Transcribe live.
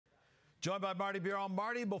Joined by Martin Biron.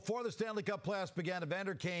 Marty, before the Stanley Cup playoffs began,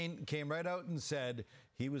 Evander Kane came right out and said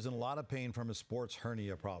he was in a lot of pain from his sports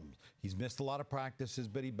hernia problems. He's missed a lot of practices,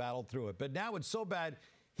 but he battled through it. But now it's so bad,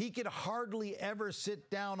 he could hardly ever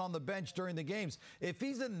sit down on the bench during the games. If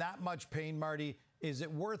he's in that much pain, Marty, is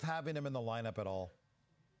it worth having him in the lineup at all?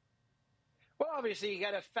 Well, obviously, you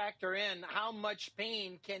got to factor in how much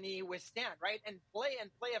pain can he withstand, right? And play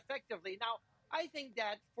effectively. Now, I think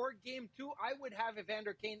that for game 2, I would have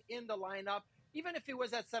Evander Kane in the lineup, even if he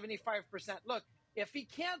was at 75%. Look, if he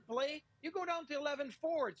can't play, you go down to 11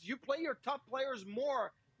 forwards. You play your top players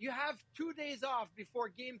more. You have 2 days off before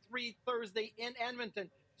game 3 Thursday in Edmonton.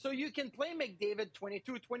 So you can play McDavid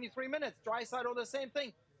 22, 23 minutes. Draisaitl the same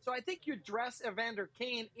thing. So I think you dress Evander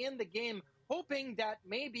Kane in the game, hoping that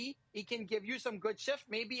maybe he can give you some good shift.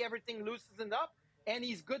 Maybe everything loosens up and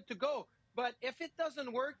he's good to go. But if it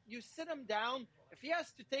doesn't work, you sit him down. If he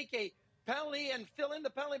has to take a penalty and fill in the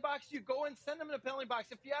penalty box, you go and send him in the penalty box.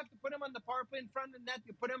 If you have to put him on the power play in front of the net,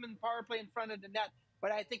 you put him in the power play in front of the net.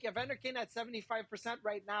 But I think Evander Kane at 75%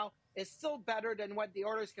 right now is still better than what the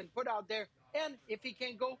Oilers can put out there. And if he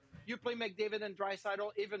can't go, you play McDavid and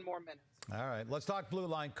Draisaitl even more minutes. All right, let's talk blue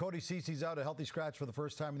line. Cody Ceci's out, a healthy scratch for the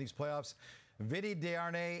first time in these playoffs. Vincent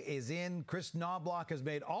Desharnais is in. Kris Knoblauch has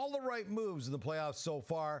made all the right moves in the playoffs so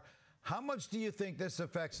far. How much do you think this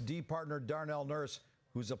affects D partner Darnell Nurse,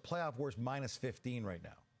 who's a playoff worst -15 right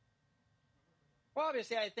now? Well,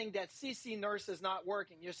 obviously, I think that Ceci Nurse is not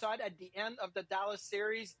working. You saw it at the end of the Dallas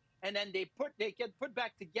series, and then they get put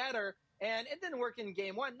back together, and it didn't work in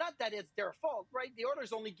game 1. Not that it's their fault, right? The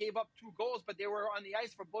Oilers only gave up 2 goals, but they were on the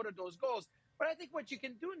ice for both of those goals. But I think what you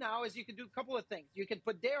can do now is you can do a couple of things. You can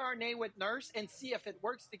put Desharnais with Nurse and see if it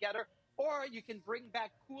works together. Or you can bring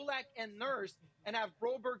back Kulak and Nurse and have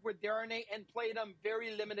Broberg with Desharnais and play them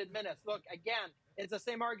very limited minutes. Look, again, it's the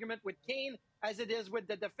same argument with Kane as it is with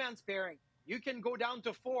the defense pairing. You can go down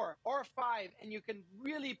to 4 or 5, and you can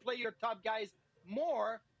really play your top guys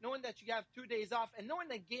more, knowing that you have 2 days off and knowing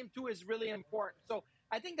that game 2 is really important. So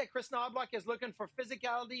I think that Kris Knoblauch is looking for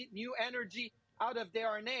physicality, new energy out of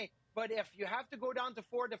Desharnais. But if you have to go down to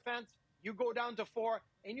 4 defense, you go down to 4,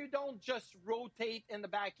 and you don't just rotate in the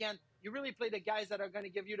back end. You really play the guys that are going to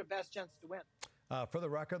give you the best chance to win. For the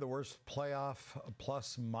record, the worst playoff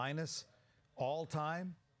plus-minus all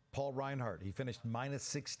time, Paul Reinhart. He finished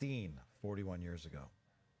 -16 41 years ago.